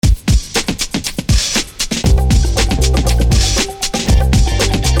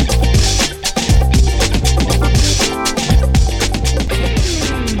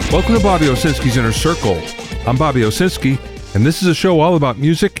Welcome to Bobby Owsinski's Inner Circle. I'm Bobby Owsinski, and this is a show all about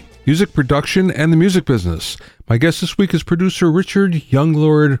music, music production, and the music business. My guest this week is producer Richard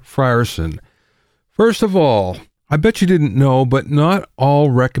Younglord Frierson. First of all, I bet you didn't know, but not all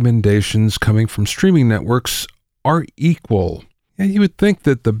recommendations coming from streaming networks are equal. And you would think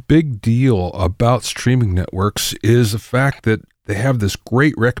that the big deal about streaming networks is the fact that they have this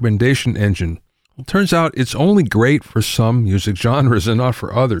great recommendation engine. Well, turns out it's only great for some music genres and not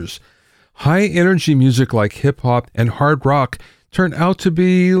for others. High-energy music like hip-hop and hard rock turn out to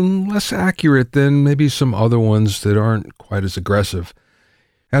be less accurate than maybe some other ones that aren't quite as aggressive.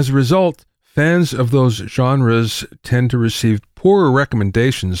 As a result, fans of those genres tend to receive poorer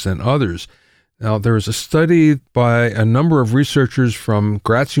recommendations than others. Now, there was a study by a number of researchers from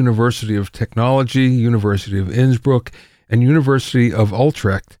Graz University of Technology, University of Innsbruck, and University of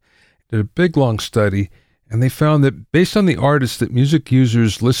Utrecht. Did a big, long study, and they found that based on the artists that music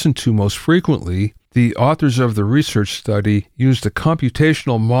users listen to most frequently, the authors of the research study used a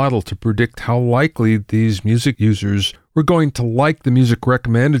computational model to predict how likely these music users were going to like the music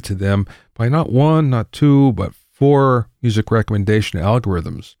recommended to them by not one, not two, but 4 music recommendation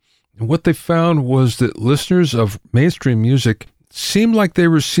algorithms. And what they found was that listeners of mainstream music seemed like they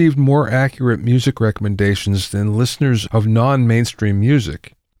received more accurate music recommendations than listeners of non-mainstream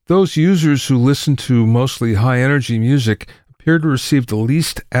music. Those users who listen to mostly high-energy music appear to receive the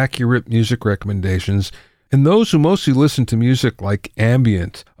least accurate music recommendations, and those who mostly listen to music like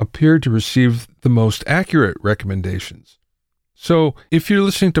ambient appear to receive the most accurate recommendations. So, if you're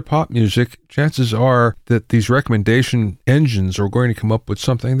listening to pop music, chances are that these recommendation engines are going to come up with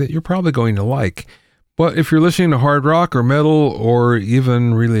something that you're probably going to like. But if you're listening to hard rock or metal or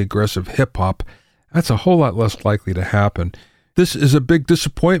even really aggressive hip-hop, that's a whole lot less likely to happen. This is a big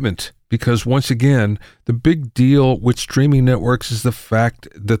disappointment because, once again, the big deal with streaming networks is the fact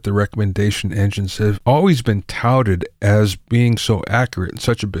that the recommendation engines have always been touted as being so accurate and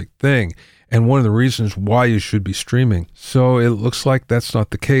such a big thing, and one of the reasons why you should be streaming. So it looks like that's not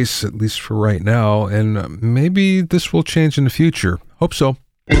the case, at least for right now, and maybe this will change in the future. Hope so.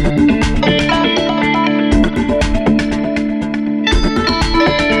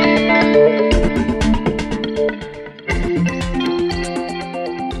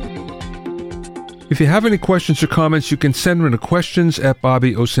 If you have any questions or comments, you can send them to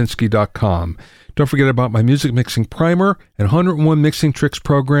questions@bobbyowsinski.com. Don't forget about my music mixing primer and 101 mixing tricks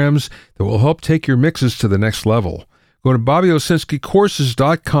programs that will help take your mixes to the next level. Go to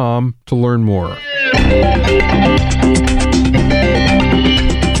bobbyowsinskicourses.com to learn more.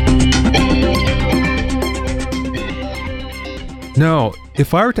 Now,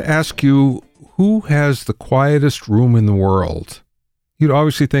 if I were to ask you who has the quietest room in the world, you'd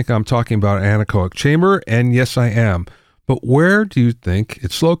obviously think I'm talking about an anechoic chamber, and yes, I am. But where do you think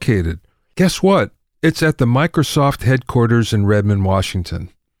it's located? Guess what? It's at the Microsoft headquarters in Redmond, Washington.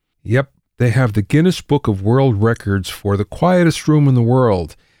 Yep, they have the Guinness Book of World Records for the quietest room in the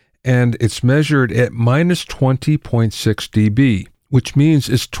world, and it's measured at minus 20.6 dB, which means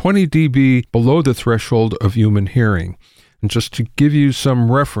it's 20 dB below the threshold of human hearing. And just to give you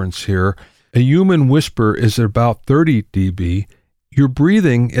some reference here, a human whisper is at about 30 dB, your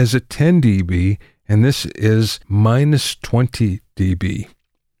breathing is at 10 dB, and this is minus 20 dB.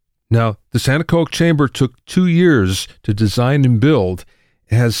 Now, this anechoic chamber took 2 years to design and build.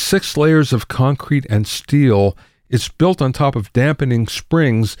 It has 6 layers of concrete and steel. It's built on top of dampening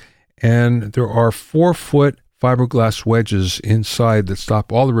springs, and there are 4-foot fiberglass wedges inside that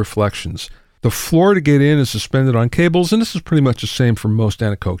stop all the reflections. The floor to get in is suspended on cables, and this is pretty much the same for most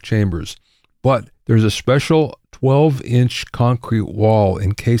anechoic chambers. But there's a special 12-inch concrete wall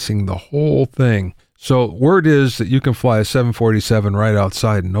encasing the whole thing. So word is that you can fly a 747 right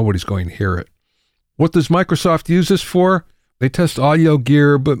outside and nobody's going to hear it. What does Microsoft use this for? They test audio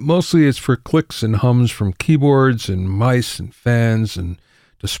gear, but mostly it's for clicks and hums from keyboards and mice and fans and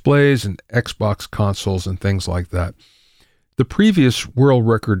displays and Xbox consoles and things like that. The previous world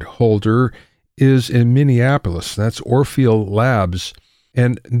record holder is in Minneapolis. That's Orpheal Labs,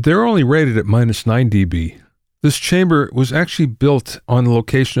 and they're only rated at minus 9 dB. This chamber was actually built on the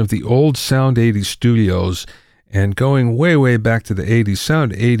location of the old Sound 80 studios, and going way, way back to the 80s,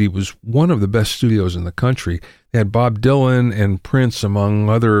 Sound 80 was one of the best studios in the country. They had Bob Dylan and Prince, among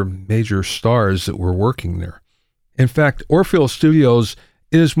other major stars that were working there. In fact, Orpheal Studios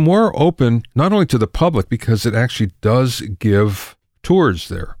is more open not only to the public because it actually does give tours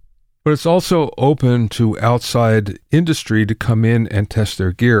there, but it's also open to outside industry to come in and test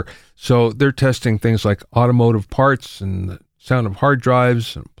their gear. So they're testing things like automotive parts and the sound of hard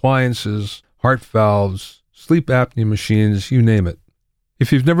drives, appliances, heart valves, sleep apnea machines, you name it.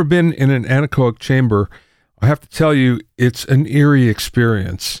 If you've never been in an anechoic chamber, I have to tell you, it's an eerie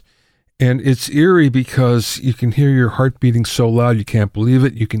experience. And it's eerie because you can hear your heart beating so loud you can't believe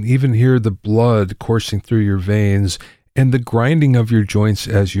it. You can even hear the blood coursing through your veins and the grinding of your joints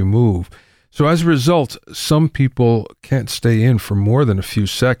as you move. So as a result, some people can't stay in for more than a few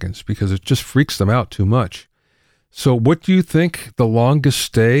seconds because it just freaks them out too much. So what do you think the longest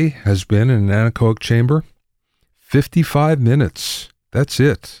stay has been in an anechoic chamber? 55 minutes. That's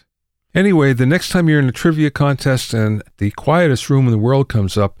it. Anyway, the next time you're in a trivia contest and the quietest room in the world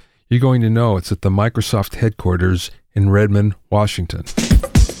comes up, you're going to know it's at the Microsoft headquarters in Redmond, Washington.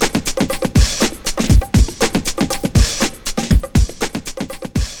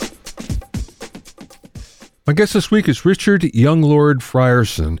 My guest this week is Richard Younglord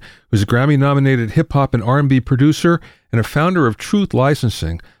Frierson, who's a Grammy-nominated hip-hop and R&B producer and a founder of Truth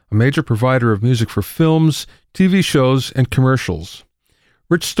Licensing, a major provider of music for films, TV shows, and commercials.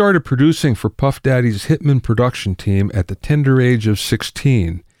 Rich started producing for Puff Daddy's Hitman production team at the tender age of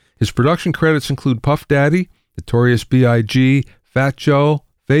 16. His production credits include Puff Daddy, Notorious B.I.G., Fat Joe,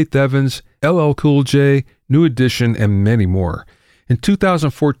 Faith Evans, LL Cool J, New Edition, and many more. In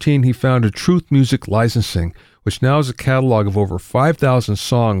 2014, he founded Truth Music Licensing, which now has a catalog of over 5,000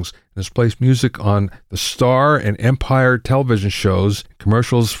 songs and has placed music on the Star and Empire television shows,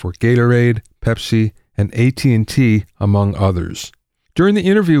 commercials for Gatorade, Pepsi, and AT&T, among others. During the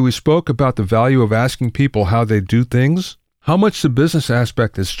interview, we spoke about the value of asking people how they do things, how much the business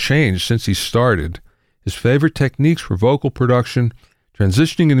aspect has changed since he started, his favorite techniques for vocal production,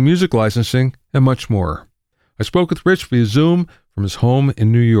 transitioning into music licensing, and much more. I spoke with Rich via Zoom from his home in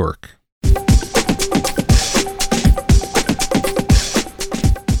New York.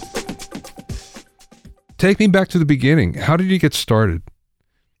 Take me back to the beginning. How did you get started?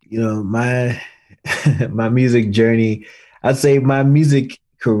 My my music journey, I'd say my music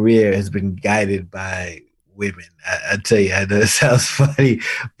career has been guided by women. I tell you, I know it sounds funny,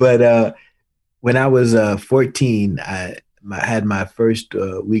 but when I was 14, I had my first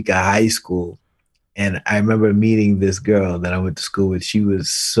week of high school. And I remember meeting this girl that I went to school with. She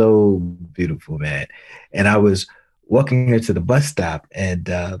was so beautiful, man. And I was walking her to the bus stop. And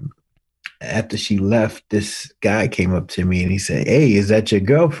after she left, this guy came up to me and he said, "Hey, is that your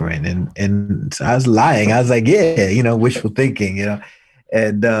girlfriend?" And so I was lying. I was like, "Yeah, wishful thinking,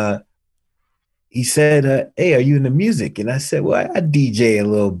 And he said, "Hey, are you into music?" And I said, "Well, I DJ a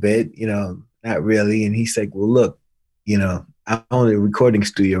little bit, not really." And he said, "Well, look, I own a recording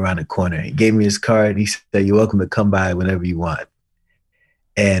studio around the corner." He gave me his card. He said, "You're welcome to come by whenever you want."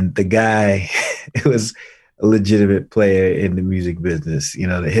 And the guy, it was a legitimate player in the music business,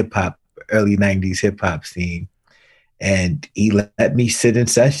 the hip hop, early 90s hip hop scene. And he let me sit in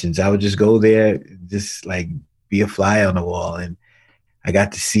sessions. I would just go there, just like be a fly on the wall. And I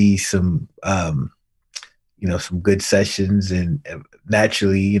got to see some, some good sessions. And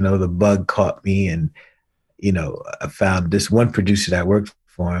naturally, the bug caught me. And I found this one producer that worked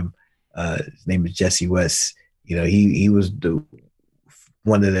for him. His name is Jesse West. He was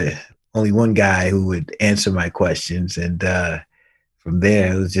only one guy who would answer my questions. And from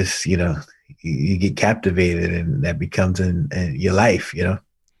there, it was just, you get captivated and that becomes in your life,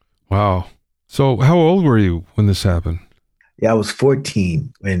 Wow. So how old were you when this happened? Yeah, I was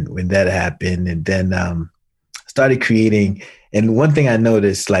 14 when that happened. And then started creating. And one thing I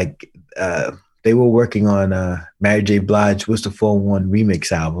noticed, they were working on Mary J. Blige Was the 401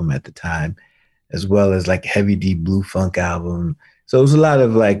 remix album at the time, as well as Heavy D Blue Funk album. So it was a lot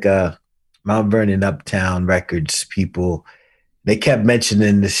of Mount Vernon Uptown Records people. They kept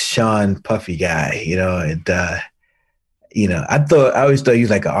mentioning this Sean Puffy guy, and I always thought he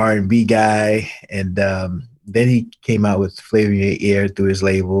was like an R&B guy. And then he came out with Flavor in Your Ear through his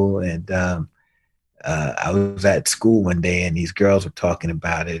label. And I was at school one day and these girls were talking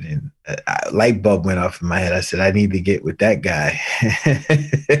about it, and a light bulb went off in my head. I said, I need to get with that guy.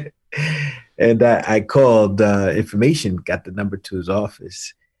 And I called information, got the number to his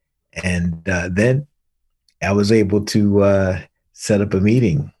office. And then I was able to set up a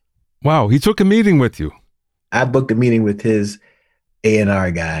meeting. Wow. He took a meeting with you. I booked a meeting with his A&R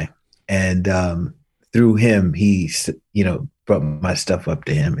guy. And through him, he, brought my stuff up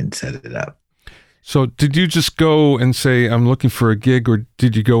to him and set it up. So did you just go and say, I'm looking for a gig, or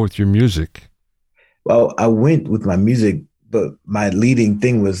did you go with your music? Well, I went with my music, but my leading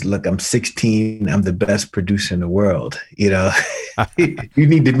thing was, look, I'm 16. I'm the best producer in the world. You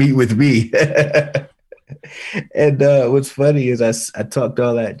need to meet with me. And what's funny is I talked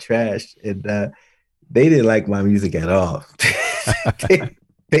all that trash, and they didn't like my music at all. They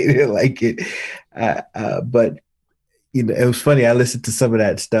didn't like it. But it was funny. I listened to some of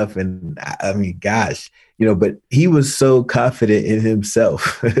that stuff, and I mean, gosh, but he was so confident in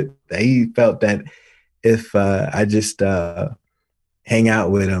himself that he felt that if I just hang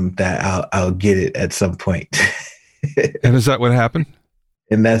out with him, that I'll get it at some point. And is that what happened?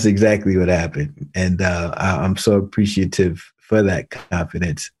 And that's exactly what happened. And I'm so appreciative for that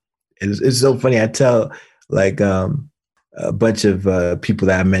confidence. It's so funny. I tell like a bunch of people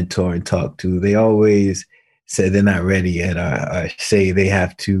that I mentor and talk to, they always say they're not ready yet, or say they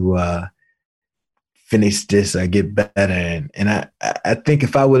have to finish this or get better. And I think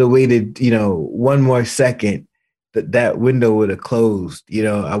if I would have waited, one more second, that window would have closed.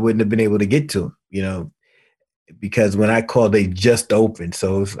 I wouldn't have been able to get to them, because when I called, they just opened.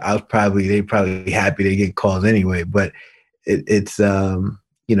 So they probably happy they get calls anyway. But it's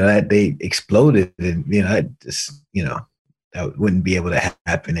that they exploded, and that just that wouldn't be able to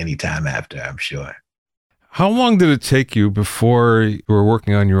happen anytime after, I'm sure. How long did it take you before you were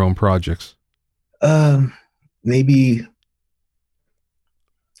working on your own projects? Maybe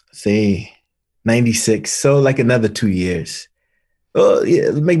say 96. So like another 2 years. Well, yeah,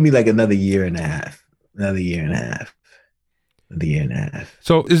 it'll make me like another year and a half.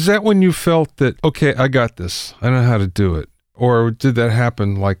 So is that when you felt that, okay, I got this, I know how to do it? Or did that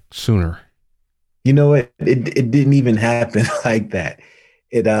happen like sooner? You know what? It didn't even happen like that.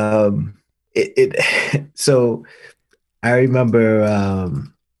 So I remember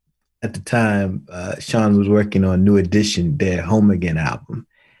at the time, Sean was working on New Edition, their Home Again album.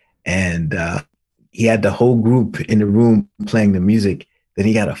 And he had the whole group in the room playing the music. Then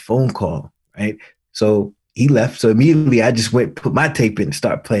he got a phone call, right? So he left. So immediately I just put my tape in and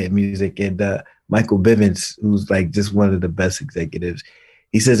start playing music. And Michael Bivins, who's like just one of the best executives,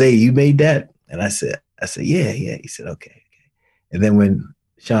 he says, "Hey, you made that?" And I said, yeah. He said, okay. And then when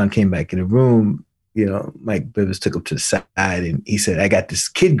Sean came back in the room, Mike Bivins took him to the side and he said, "I got this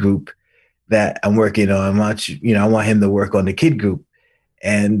kid group that I'm working on. I want him to work on the kid group."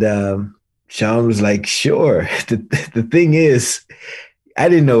 And Sean was like, "Sure." The thing is, I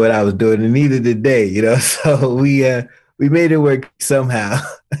didn't know what I was doing, and neither did they, So we made it work somehow.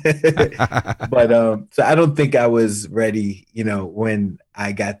 But so I don't think I was ready, when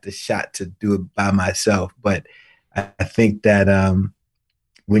I got the shot to do it by myself. But I think that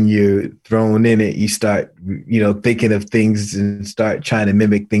when you're thrown in it, you start, thinking of things and start trying to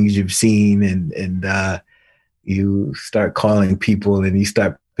mimic things you've seen, and you start calling people and you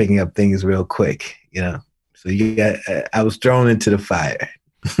start picking up things real quick, So I was thrown into the fire.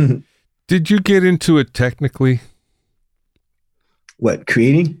 Did you get into it technically? What,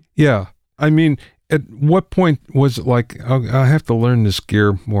 creating? Yeah. I mean, at what point was it like, I have to learn this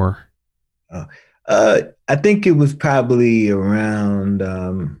gear more? I think it was probably around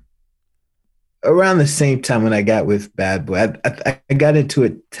the same time when I got with Bad Boy. I got into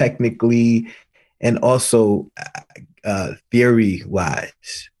it technically and also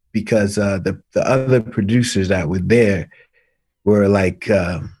theory-wise, because the other producers that were there were like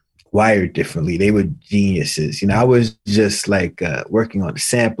wired differently. They were geniuses. I was just like working on a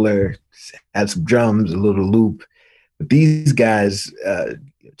sampler, had some drums, a little loop. But these guys,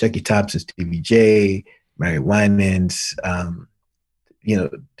 Jackie Thompson, Stevie J, Mary Winans,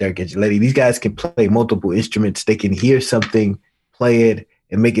 Derek Angeletti, these guys can play multiple instruments. They can hear something, play it,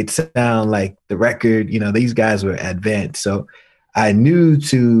 and make it sound like the record. These guys were advanced. So I knew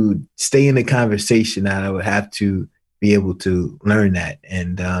to stay in the conversation that I would have to be able to learn that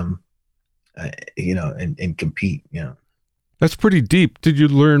and, and compete, That's pretty deep. Did you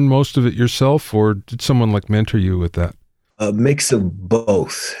learn most of it yourself, or did someone like mentor you with that? A mix of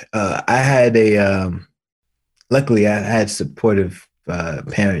both. I had luckily I had supportive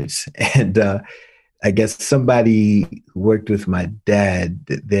parents, and I guess somebody who worked with my dad,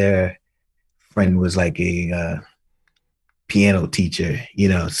 their friend was like a piano teacher,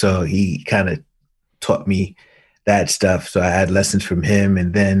 so he kind of taught me that stuff. So I had lessons from him.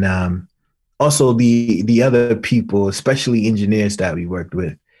 And then also the other people, especially engineers that we worked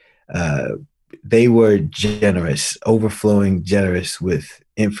with, they were generous, overflowing generous with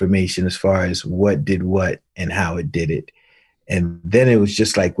information as far as what did what and how it did it. And then it was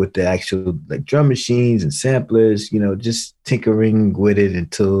just like with the actual like drum machines and samplers, just tinkering with it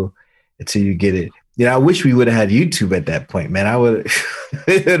until you get it. I wish we would have had YouTube at that point, man. It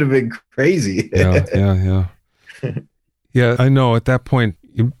would have been crazy. Yeah. Yeah, I know. At that point,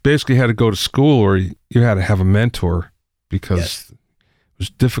 you basically had to go to school, or you had to have a mentor, because it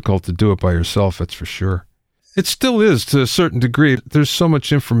was difficult to do it by yourself, that's for sure. It still is to a certain degree. There's so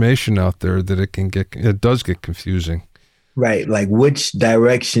much information out there that it does get confusing. Right. Like which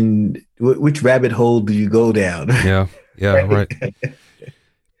direction, which rabbit hole do you go down? Yeah. Yeah. Right. Right.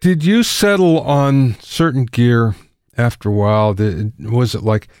 Did you settle on certain gear after a while? Was it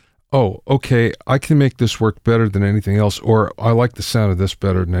like, oh, okay, I can make this work better than anything else, or I like the sound of this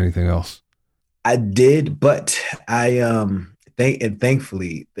better than anything else? I did, but I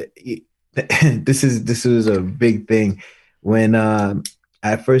thankfully this was a big thing when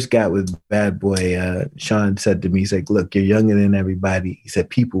I first got with Bad Boy. Sean said to me, he's like, "Look, you're younger than everybody." He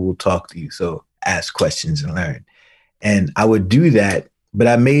said, "People will talk to you, so ask questions and learn." And I would do that, but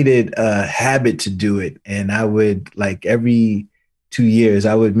I made it a habit to do it. And I would like every 2 years,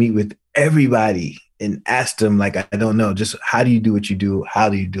 I would meet with everybody and ask them, like, I don't know, just how do you do what you do? How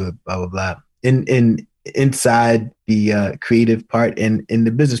do you do it? Blah, blah, blah. In inside the creative part and in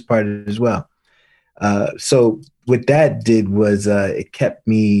the business part as well. So what that did was it kept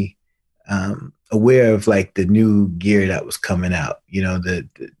me aware of like the new gear that was coming out,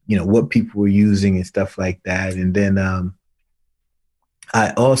 what people were using and stuff like that. And then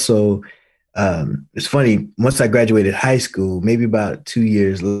I also, it's funny, once I graduated high school, maybe about 2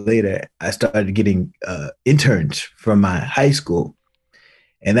 years later, I started getting interns from my high school.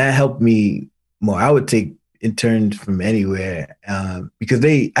 And that helped me more. I would take interns from anywhere because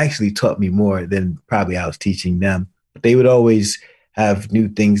they actually taught me more than probably I was teaching them. They would always have new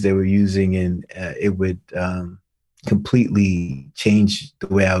things they were using, and it would completely change the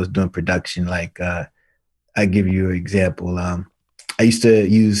way I was doing production. Like, I give you an example. I used to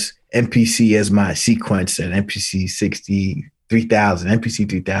use MPC as my sequencer, MPC 3000, MPC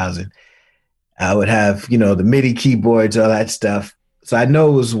 3000. I would have, the MIDI keyboards, all that stuff. So I know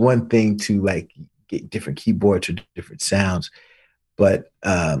it was one thing to like get different keyboards or different sounds, but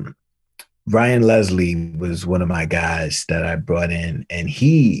Ryan Leslie was one of my guys that I brought in, and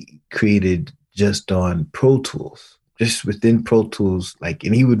he created just on Pro Tools, just within Pro Tools, like,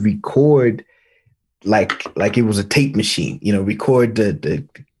 and he would record like it was a tape machine, record the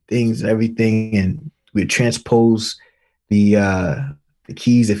things and everything, and we'd transpose the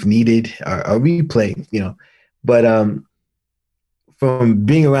keys if needed, or replay, but from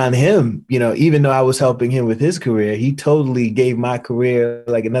being around him, even though I was helping him with his career, he totally gave my career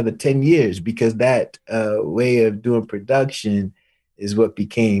like another 10 years because that way of doing production is what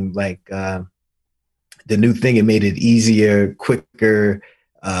became like the new thing. It made it easier, quicker.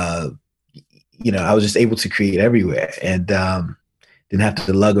 I was just able to create everywhere and didn't have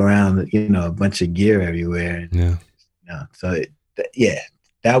to lug around, a bunch of gear everywhere. Yeah. So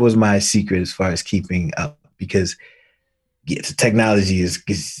that was my secret as far as keeping up, because technology is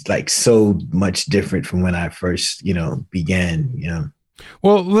like so much different from when I first, began.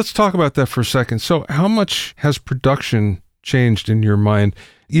 Well, let's talk about that for a second. So how much has production changed in your mind?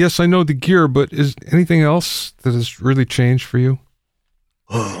 Yes, I know the gear, but is anything else that has really changed for you?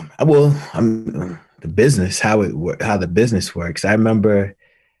 Well, the business, how the business works. I remember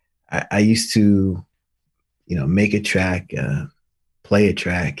I used to, make a track, play a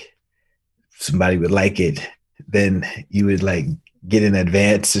track. Somebody would like it. Then you would like get an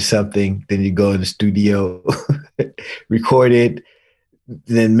advance or something. Then you go in the studio, record it,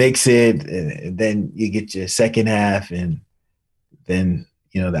 then mix it, and then you get your second half, and then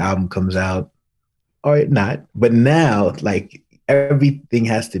the album comes out, or not. But now, like, everything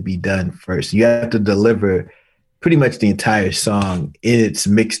has to be done first. You have to deliver pretty much the entire song in its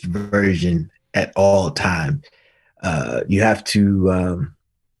mixed version at all time. You have to.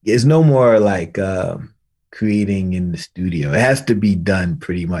 There's no more like. Creating in the studio. It has to be done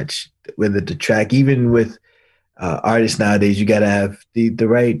pretty much with the track. Even with artists nowadays, you got to have the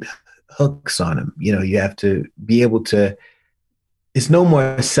right hooks on them. You have to be able to. It's no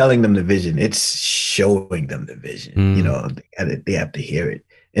more selling them the vision. It's showing them the vision. They have to hear it,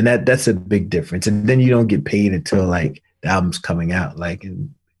 and that's a big difference. And then you don't get paid until like the album's coming out, like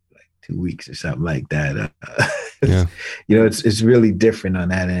in like 2 weeks or something like that. Yeah. It's really different on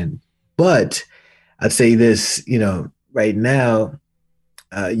that end, but. I'd say this, right now,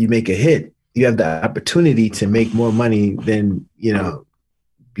 you make a hit, you have the opportunity to make more money than,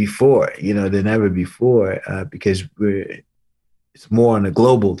 before, than ever before, because it's more on a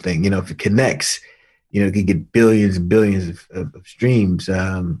global thing. If it connects, it could get billions and billions of streams.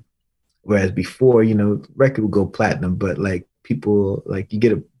 Whereas before, record would go platinum, but like people, like you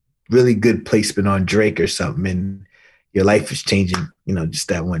get a really good placement on Drake or something, and your life is changing, just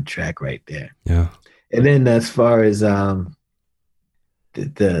that one track right there. Yeah. And then as far as the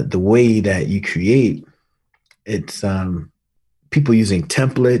way that you create, it's people using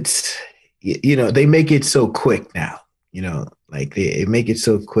templates. They make it so quick now. Like they make it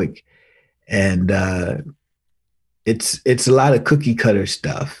so quick, and it's a lot of cookie cutter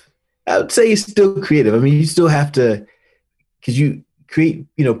stuff. I would say it's still creative. I mean, you still have to, because you create,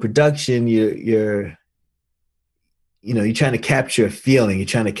 production. You're trying to capture a feeling. You're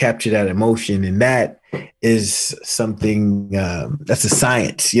trying to capture that emotion, and that is something that's a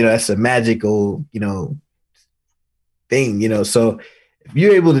science. That's a magical, thing. So if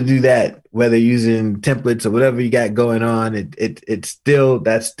you're able to do that, whether using templates or whatever you got going on,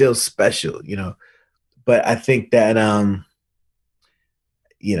 that's still special. But I think that a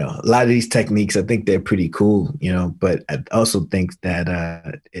lot of these techniques, I think they're pretty cool. But I also think that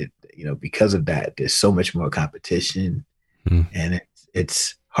because of that, there's so much more competition, and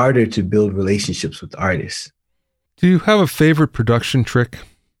it's harder to build relationships with artists. Do you have a favorite production trick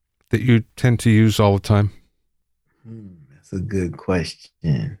that you tend to use all the time? That's a good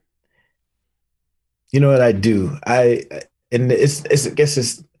question. You know what I do? I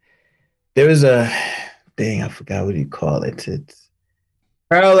guess there is a thing, I forgot what you call it. It's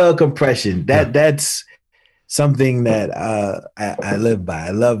parallel compression. That's something that I live by.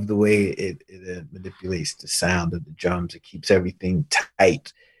 I love the way it manipulates the sound of the drums. It keeps everything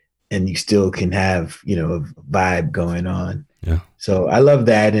tight, and you still can have a vibe going on. Yeah. So I love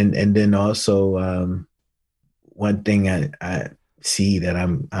that, and then also one thing I see that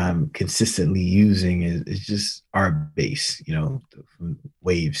I'm consistently using is just our bass. From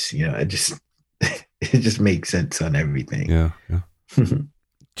Waves. It just makes sense on everything. Yeah.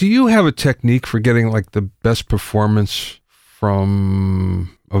 Do you have a technique for getting like the best performance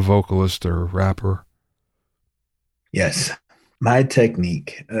from a vocalist or a rapper? Yes. My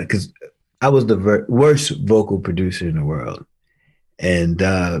technique, because I was the worst vocal producer in the world. And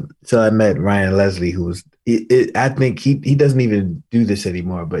so I met Ryan Leslie, who was, I think he doesn't even do this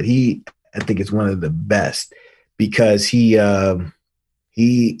anymore, but I think it's one of the best, because he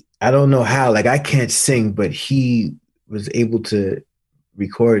I don't know how, like I can't sing, but he was able to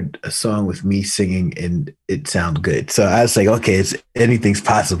record a song with me singing and it sounded good. So I was like, okay, anything's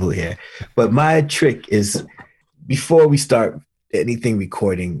possible here. But my trick is, before we start anything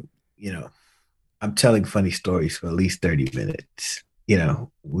recording, I'm telling funny stories for at least 30 minutes.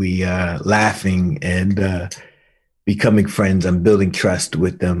 We are laughing and becoming friends. I'm building trust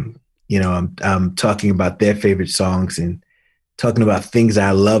with them. I'm talking about their favorite songs and talking about things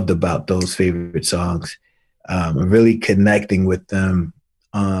I loved about those favorite songs. Really connecting with them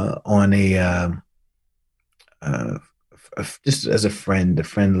on just as a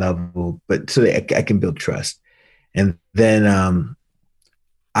friend level, but so that I can build trust. And then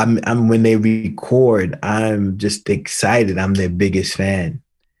I'm when they record, I'm just excited. I'm their biggest fan,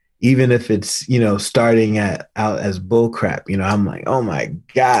 even if it's starting out as bull crap. I'm like, oh my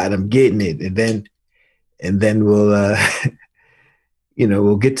god, I'm getting it, and then we'll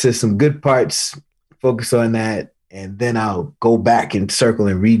we'll get to some good parts, focus on that, and then I'll go back and circle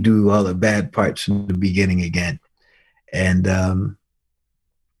and redo all the bad parts from the beginning again. And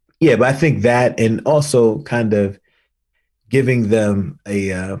but I think that, and also kind of giving them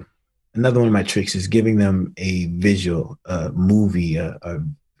another one of my tricks is giving them a visual, movie, a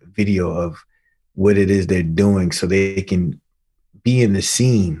video of what it is they're doing, so they can be in the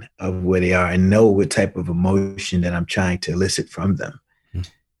scene of where they are and know what type of emotion that I'm trying to elicit from them.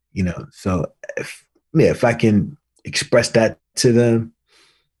 So if I can express that to them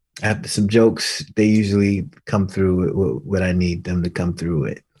after some jokes, they usually come through with what I need them to come through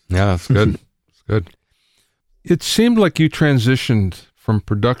with. Yeah, that's good. That's good. It seemed like you transitioned from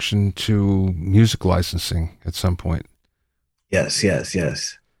production to music licensing at some point. Yes.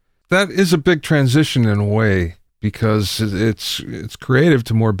 That is a big transition in a way, because it's creative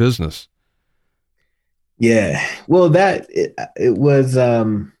to more business. Yeah. Well, it was,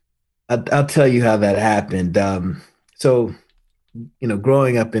 I'll tell you how that happened. So,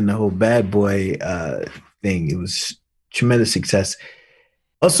 growing up in the whole bad boy thing, it was tremendous success.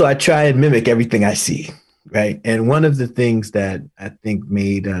 Also, I try and mimic everything I see, right? And one of the things that I think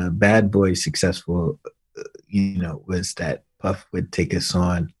made Bad Boy successful, was that Puff would take us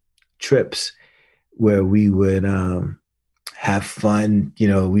on trips where we would have fun.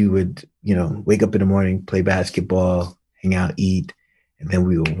 We would, wake up in the morning, play basketball, hang out, eat, and then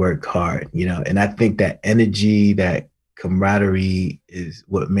we would work hard, And I think that energy, that camaraderie is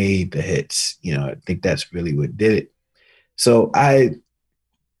what made the hits. I think that's really what did it. So I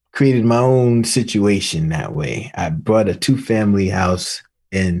created my own situation that way. I brought a 2-family house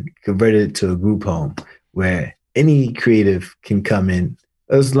and converted it to a group home where any creative can come in,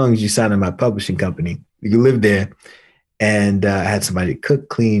 as long as you sign in my publishing company. You can live there, and I had somebody cook,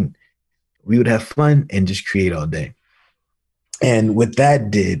 clean. We would have fun and just create all day. And what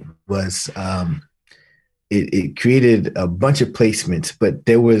that did was, it created a bunch of placements, but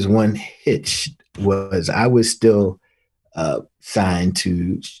there was one hitch. Was I was still signed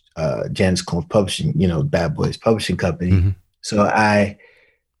to Janus Cole Publishing, Bad Boys Publishing Company. Mm-hmm. So I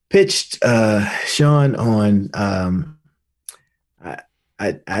pitched Sean on.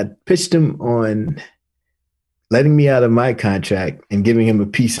 I pitched him on letting me out of my contract and giving him a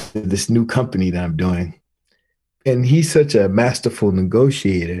piece of this new company that I'm doing. And he's such a masterful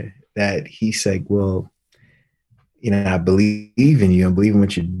negotiator that he's like, well, I believe in you. I believe in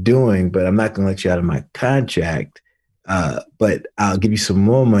what you're doing, but I'm not going to let you out of my contract. But I'll give you some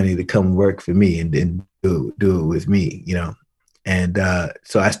more money to come work for me and then do it with me, And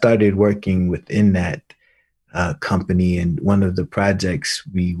so I started working within that company. And one of the projects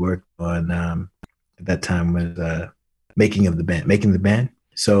we worked on at that time was making the band.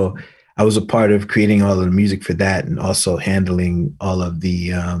 So I was a part of creating all of the music for that and also handling all of the,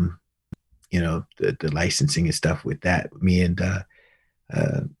 the licensing and stuff with that. Me and a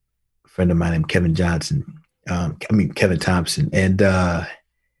friend of mine named Kevin Thompson. And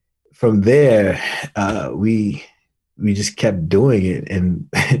from there, we just kept doing it. And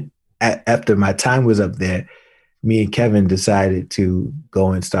after my time was up there, me and Kevin decided to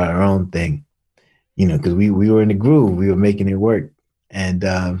go and start our own thing, because we were in the groove, we were making it work. And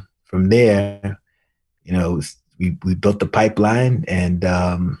from there, we built the pipeline, and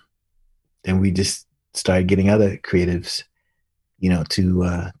then we just started getting other creatives,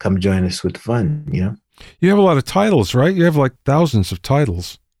 to come join us with the fun, You have a lot of titles, right? You have like thousands of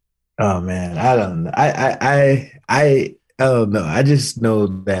titles. Oh man, I don't know. I don't know. I just know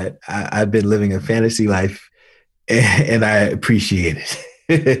that I've been living a fantasy life, and I appreciate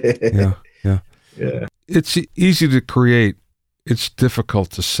it. Yeah. It's easy to create. It's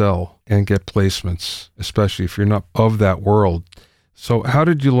difficult to sell and get placements, especially if you're not of that world. So how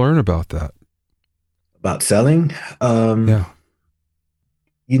did you learn about that? About selling? Yeah.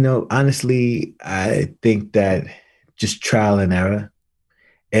 Honestly, I think that just trial and error,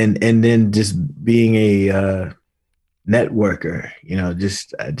 and then just being a networker,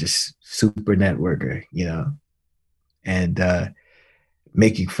 just super networker, and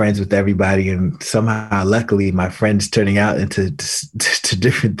making friends with everybody, and somehow, luckily, my friends turning out into to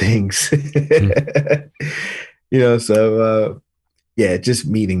different things. So just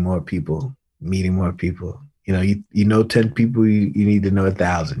meeting more people. You know 10 people, you need to know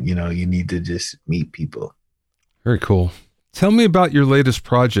 1,000. You need to just meet people. Very cool. Tell me about your latest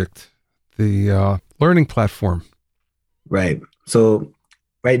project, the learning platform. Right. So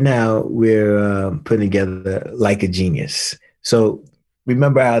right now we're putting together Like a Genius. So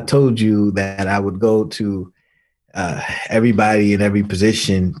remember I told you that I would go to everybody in every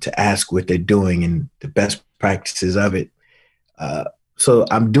position to ask what they're doing and the best practices of it. So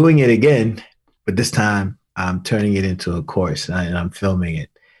I'm doing it again, but this time I'm turning it into a course, and I'm filming it.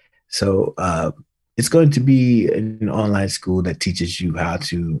 So it's going to be an online school that teaches you how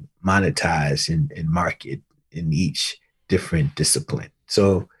to monetize and market in each different discipline.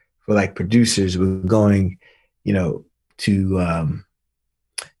 So for like producers, we're going, to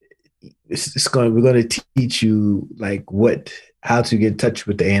we're going to teach you like how to get in touch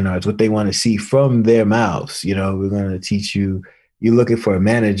with the A&Rs, what they want to see from their mouths. We're going to teach you. You're looking for a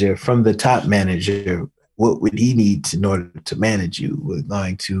manager, from the top manager, what would he need in order to manage you? We're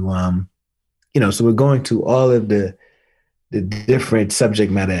going to, so we're going to all of the different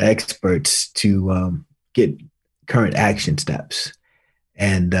subject matter experts to get current action steps.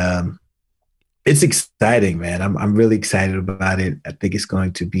 And it's exciting, man. I'm really excited about it. I think it's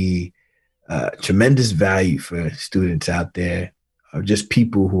going to be tremendous value for students out there, or just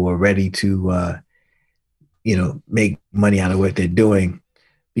people who are ready to, make money out of what they're doing.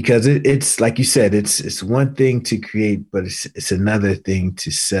 Because it's like you said, it's one thing to create, but it's another thing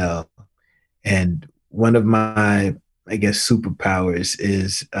to sell. And one of my, I guess, superpowers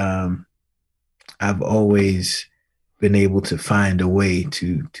is I've always been able to find a way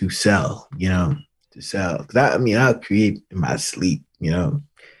to sell, to sell. 'Cause I'll create in my sleep,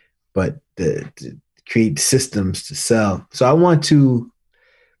 but to create systems to sell. So I want to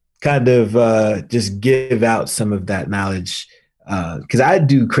kind of just give out some of that knowledge, because I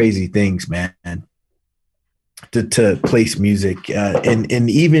do crazy things, man, to place music, and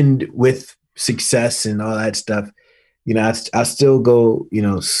even with success and all that stuff, I still go,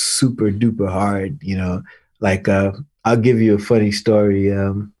 super duper hard, like I'll give you a funny story.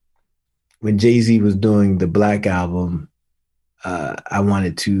 When Jay-Z was doing the Black album, I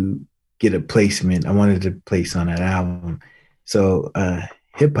wanted to get a placement. I wanted to place on that album. So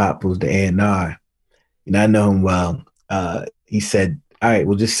Hip Hop was the A&R. I know him well. He said, all right,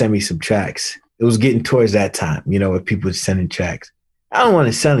 well, just send me some tracks. it was getting towards that time, where people were sending tracks. I don't want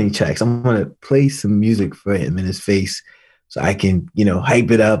to sell any tracks. I want to play some music for him in his face so I can,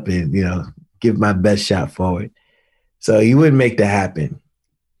 hype it up and, give my best shot forward. So he wouldn't make that happen,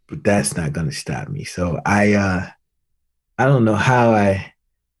 but that's not going to stop me. So I don't know how I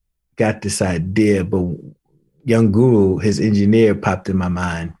got this idea, but Young Guru, his engineer, popped in my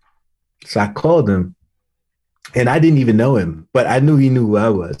mind. So I called him, and I didn't even know him, but I knew he knew who I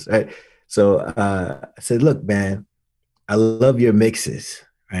was, right? So I said, look, man, I love your mixes,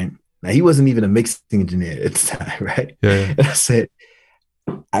 right? Now, he wasn't even a mixing engineer at the time, right? Yeah. And I said,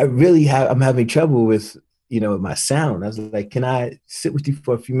 I'm having trouble with, my sound. I was like, can I sit with you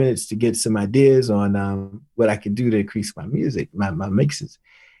for a few minutes to get some ideas on what I can do to increase my music, my mixes?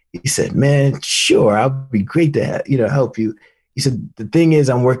 He said, man, sure, I'll be great to, help you. He said, the thing is,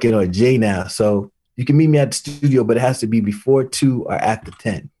 I'm working on Jay now, so you can meet me at the studio, but it has to be before 2 or after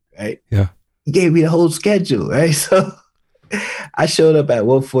 10, right? Yeah. He gave me the whole schedule, right? So I showed up at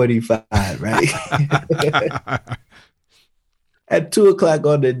 1:45, right? At 2:00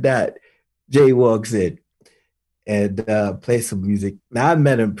 on the dot, Jay walks in and plays some music. Now, I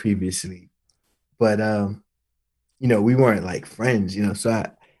met him previously, but, we weren't like friends, so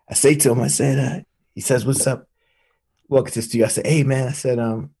I say to him, I said, he says, what's up? Walk to the studio. I said, hey, man, I said,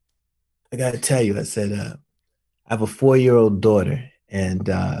 I got to tell you, I said, I have a 4-year-old daughter, and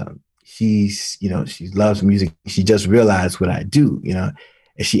she's, she loves music. She just realized what I do, and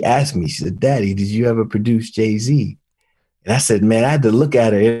she asked me, she said, Daddy, did you ever produce Jay-Z? And I said, man, I had to look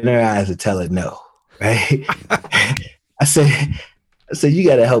at her in her eyes and tell her no, right? I said, you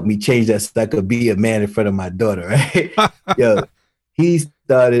got to help me change that so I could be a man in front of my daughter, right? Yo, he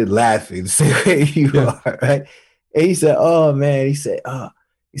started laughing the same way you are, right? And he said, oh, man, he said,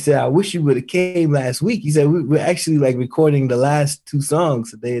 I wish you would have came last week. He said, we're actually like recording the last 2 songs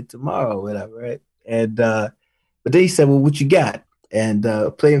today and tomorrow, or whatever, right? And, but then he said, well, what you got? And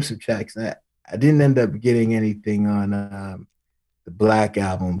play him some tracks. And I didn't end up getting anything on the Black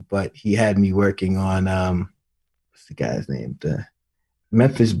album, but he had me working on, what's the guy's name? The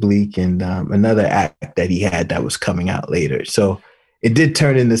Memphis Bleak and another act that he had that was coming out later. So it did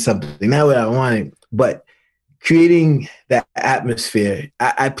turn into something, not what I wanted, but creating that atmosphere,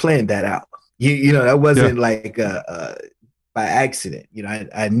 I planned that out. That wasn't like by accident.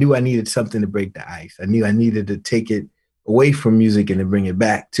 I knew I needed something to break the ice. I knew I needed to take it away from music and to bring it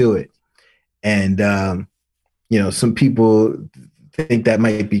back to it. And, some people think that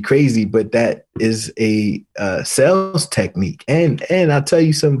might be crazy, but that is a sales technique. And I'll tell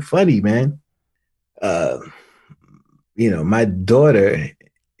you something funny, man. My daughter,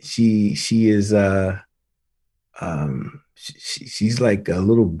 she is, she's like a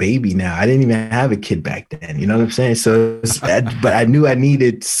little baby now. I didn't even have a kid back then. You know what I'm saying? So, but I knew I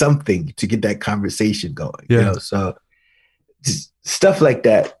needed something to get that conversation going. Yeah. So just stuff like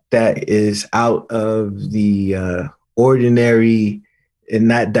that is out of the ordinary and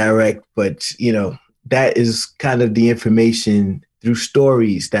not direct, but that is kind of the information through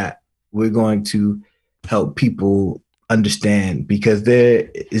stories that we're going to help people understand, because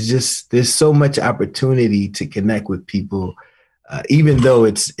there's so much opportunity to connect with people, even though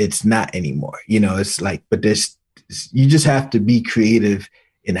it's not anymore. It's like, but you just have to be creative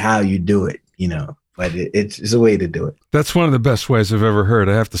in how you do it. But it's a way to do it. That's one of the best ways I've ever heard.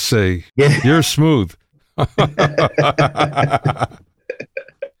 I have to say, yeah. You're smooth.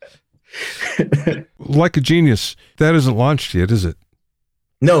 Like a Genius, that isn't launched yet, is it?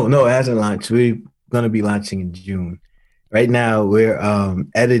 No, it hasn't launched. We're going to be launching in June. Right now, we're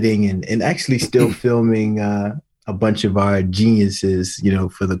editing and actually still filming a bunch of our geniuses,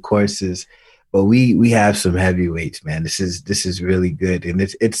 for the courses. But we have some heavyweights, man. This is really good, and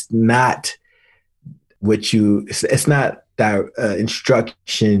it's not it's not that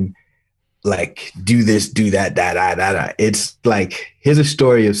instruction like do this, do that, da. It's like, here's a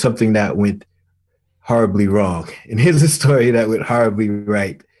story of something that went horribly wrong, and here's a story that went horribly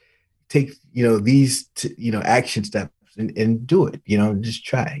right. Take these action steps and do it. Just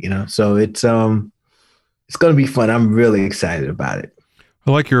try. So it's going to be fun. I'm really excited about it.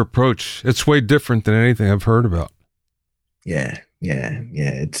 I like your approach. It's way different than anything I've heard about. Yeah.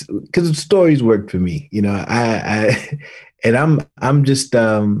 It's because the stories work for me. I'm just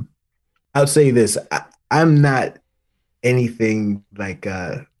I'll say this. I'm not anything like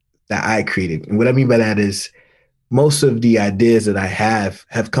that I created. And what I mean by that is most of the ideas that I have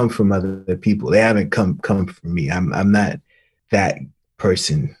come from other people. They haven't come from me. I'm not that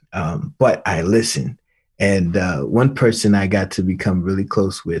person, but I listen. And one person I got to become really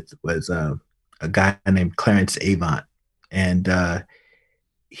close with was a guy named Clarence Avant. And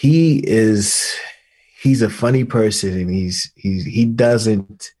he's a funny person, and he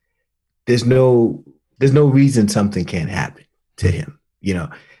doesn't. There's no reason something can't happen to him, you know.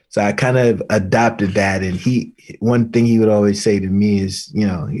 So I kind of adopted that, and one thing he would always say to me is, you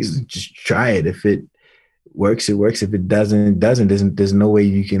know, he's just try it. If it works, it works. If it doesn't, it doesn't. There's no way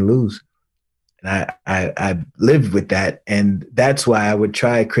you can lose. And I lived with that, and that's why I would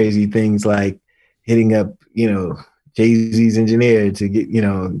try crazy things like hitting up, you know, Jay-Z's engineer to get, you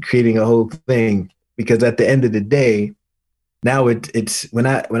know, creating a whole thing. Because at the end of the day, now it's when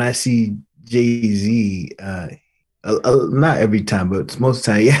I see Jay-Z, not every time, but most of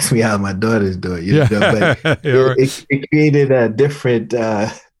the time, he asks me how my daughter's doing. You know, but it created a different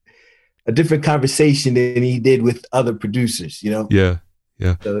conversation than he did with other producers. You know. Yeah.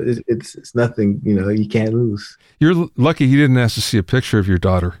 Yeah. So it's nothing. You know, you can't lose. You're lucky he didn't ask to see a picture of your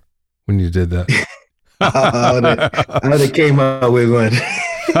daughter when you did that. I would have came up with one.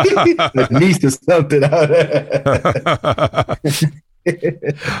 My niece or something.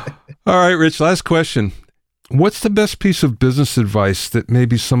 All right, Rich, last question. What's the best piece of business advice that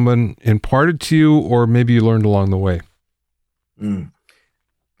maybe someone imparted to you or maybe you learned along the way? The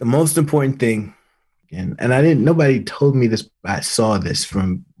most important thing, and nobody told me this, but I saw this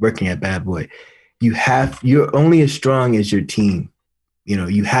from working at Bad Boy. You're only as strong as your team. You know,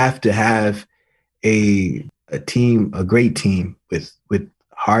 you have to have a team, a great team with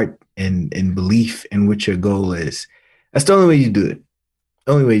heart and belief in what your goal is. That's the only way you do it.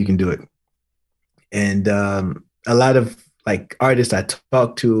 The only way you can do it. And a lot of like artists I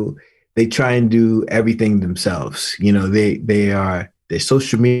talk to, they try and do everything themselves. You know, they're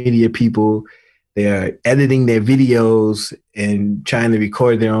social media people. They are editing their videos and trying to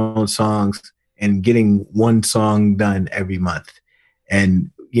record their own songs and getting one song done every month. And,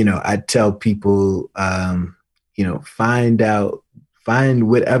 you know, I tell people, you know, find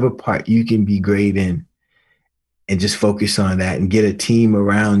whatever part you can be great in and just focus on that and get a team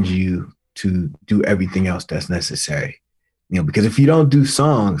around you to do everything else that's necessary. You know, because if you don't do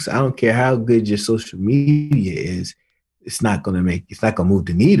songs, I don't care how good your social media is, it's not going to move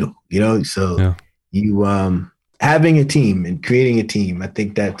the needle, you know? So you, having a team and creating a team, I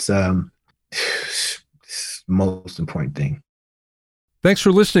think that's the most important thing. Thanks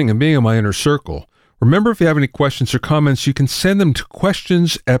for listening and being in my inner circle. Remember, if you have any questions or comments, you can send them to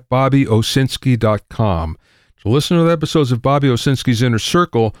questions@BobbyOwsinski.com. To listen to the episodes of Bobby Owsinski's Inner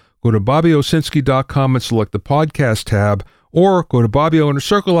Circle, go to BobbyOwsinski.com and select the podcast tab, or go to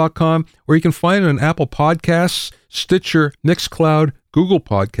BobbyOwinnerCircle.com, where you can find it on Apple Podcasts, Stitcher, Mixcloud, Google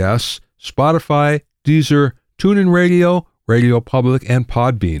Podcasts, Spotify, Deezer, TuneIn Radio, Radio Public, and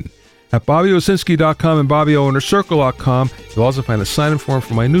Podbean. At BobbyOwsinski.com and BobbyOwinnerCircle.com, you'll also find a sign-in form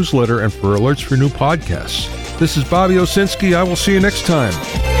for my newsletter and for alerts for new podcasts. This is Bobby Owsinski. I will see you next time.